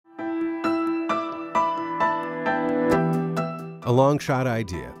A long-shot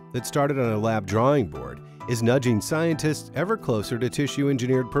idea that started on a lab drawing board is nudging scientists ever closer to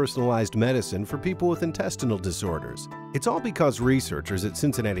tissue-engineered personalized medicine for people with intestinal disorders. It's all because researchers at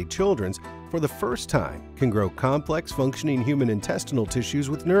Cincinnati Children's, for the first time, can grow complex functioning human intestinal tissues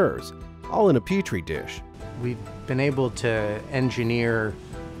with nerves, all in a petri dish. We've been able to engineer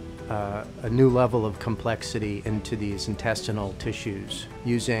a new level of complexity into these intestinal tissues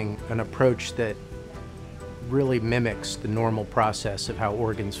using an approach that really mimics the normal process of how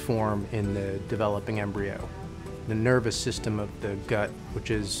organs form in the developing embryo. The nervous system of the gut, which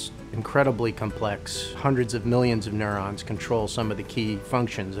is incredibly complex, hundreds of millions of neurons control some of the key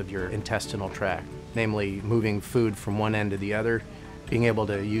functions of your intestinal tract, namely moving food from one end to the other. Being able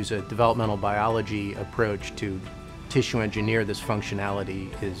to use a developmental biology approach to tissue engineer this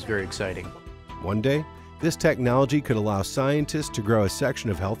functionality is very exciting. One day, this technology could allow scientists to grow a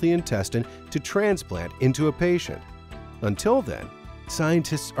section of healthy intestine to transplant into a patient. Until then,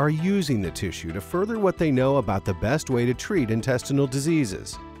 scientists are using the tissue to further what they know about the best way to treat intestinal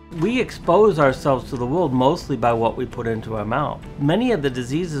diseases. We expose ourselves to the world mostly by what we put into our mouth. Many of the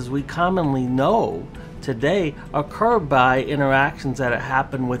diseases we commonly know today occur by interactions that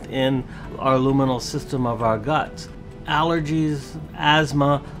happen within our luminal system of our guts. Allergies,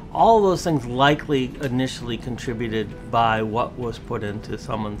 asthma, all those things likely initially contributed by what was put into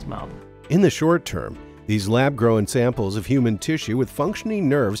someone's mouth. In the short term, these lab-grown samples of human tissue with functioning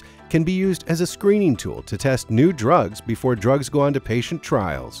nerves can be used as a screening tool to test new drugs before drugs go on to patient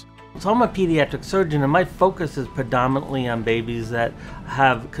trials. So I'm a pediatric surgeon, and my focus is predominantly on babies that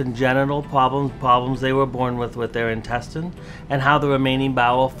have congenital problems they were born with their intestine, and how the remaining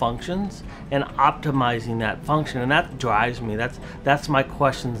bowel functions, and optimizing that function. And that drives me. That's my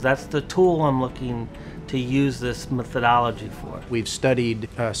questions. That's the tool I'm looking to use this methodology for. We've studied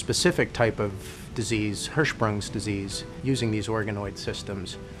a specific type of disease, Hirschsprung's disease, using these organoid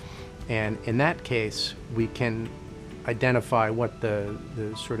systems. And in that case, we can identify what the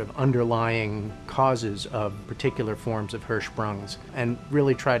sort of underlying causes of particular forms of Hirschsprung's and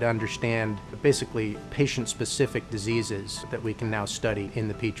really try to understand basically patient-specific diseases that we can now study in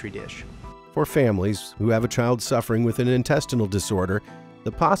the petri dish. For families who have a child suffering with an intestinal disorder,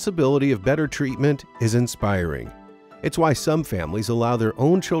 the possibility of better treatment is inspiring. It's why some families allow their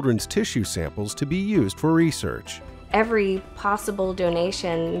own children's tissue samples to be used for research. Every possible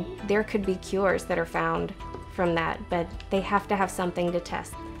donation, there could be cures that are found from that, but they have to have something to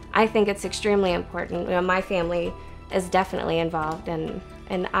test. I think it's extremely important. You know, my family is definitely involved, and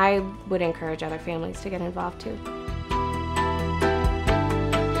I would encourage other families to get involved too.